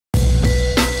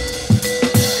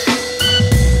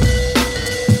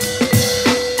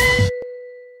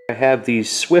have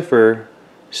these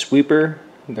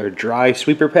they're dry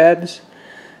sweeper pads.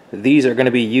 These are going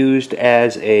to be used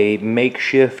as a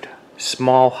makeshift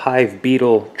small hive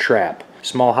beetle trap.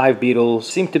 Small hive beetles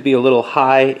seem to be a little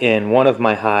high in one of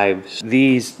my hives.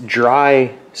 These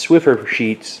dry Swiffer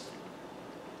sheets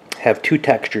have two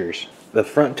textures. The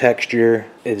front texture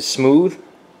is smooth,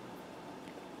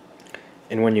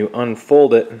 and when you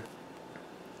unfold it,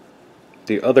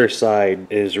 the other side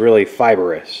is really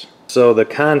fibrous. So the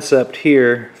concept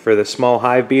here for the small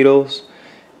hive beetles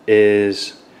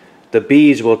is the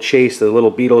bees will chase the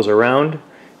little beetles around,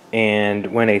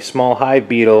 and when a small hive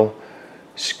beetle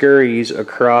scurries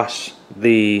across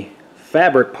the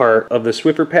fabric part of the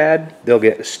Swiffer pad, they'll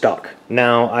get stuck.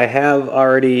 Now, I have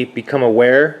already become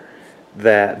aware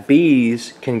that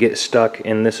bees can get stuck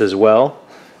in this as well.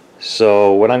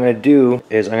 So what I'm going to do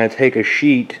is I'm going to take a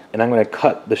sheet and I'm going to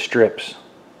cut the strips.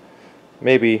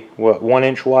 Maybe, what, 1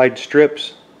 inch wide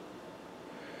strips?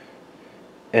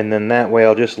 And then that way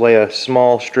I'll just lay a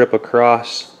small strip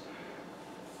across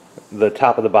the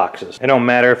top of the boxes. It don't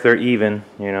matter if they're even,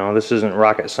 you know, this isn't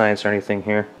rocket science or anything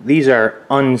here. These are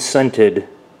unscented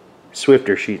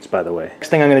Swiffer sheets, by the way. Next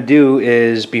thing I'm going to do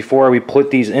is, before we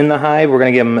put these in the hive, we're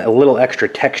going to give them a little extra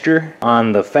texture.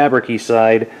 On the fabricy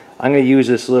side, I'm going to use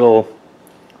this little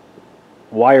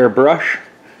wire brush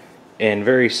and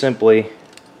very simply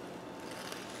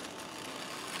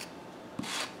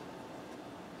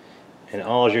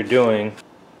all you're doing,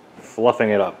 fluffing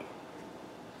it up.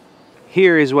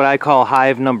 Here is what I call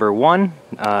hive number 1.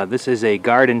 This is a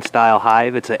garden style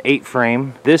hive. It's an 8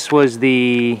 frame. This was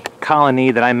the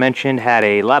colony that I mentioned had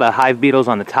a lot of hive beetles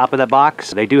on the top of the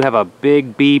box. They do have a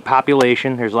big bee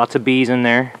population. There's lots of bees in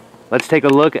there. Let's take a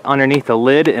look underneath the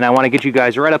lid, and I want to get you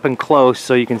guys right up and close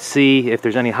so you can see if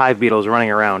there's any hive beetles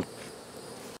running around.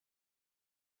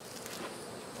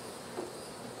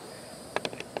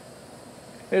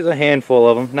 There's a handful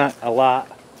of them, not a lot.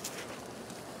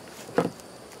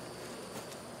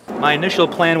 My initial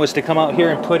plan was to come out here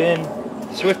and put in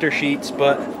Swiffer sheets,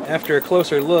 but after a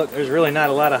closer look, there's really not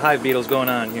a lot of hive beetles going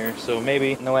on here, so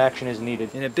maybe no action is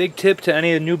needed. And a big tip to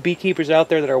any of the new beekeepers out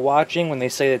there that are watching, when they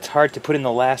say it's hard to put in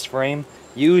the last frame,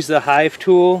 use the hive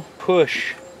tool,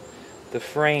 push the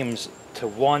frames to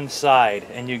one side,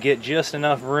 and you get just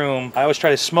enough room. I always try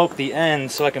to smoke the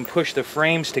ends so I can push the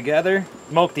frames together.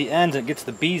 Smoke the ends, and it gets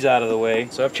the bees out of the way.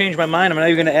 So I've changed my mind. I'm not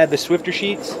even going to add the Swiffer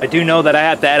sheets. I do know that I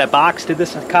have to add a box to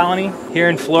this colony. Here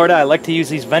in Florida, I like to use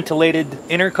these ventilated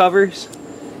inner covers.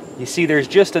 You see there's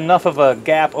just enough of a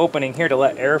gap opening here to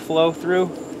let air flow through.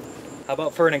 How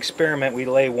about for an experiment, we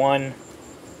lay one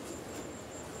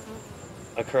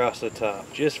across the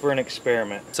top, just for an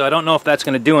experiment. So I don't know if that's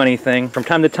going to do anything. From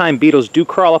time to time, beetles do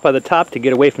crawl up at the top to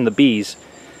get away from the bees.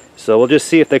 So we'll just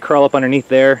see if they crawl up underneath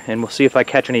there, and we'll see if I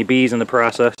catch any bees in the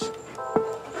process.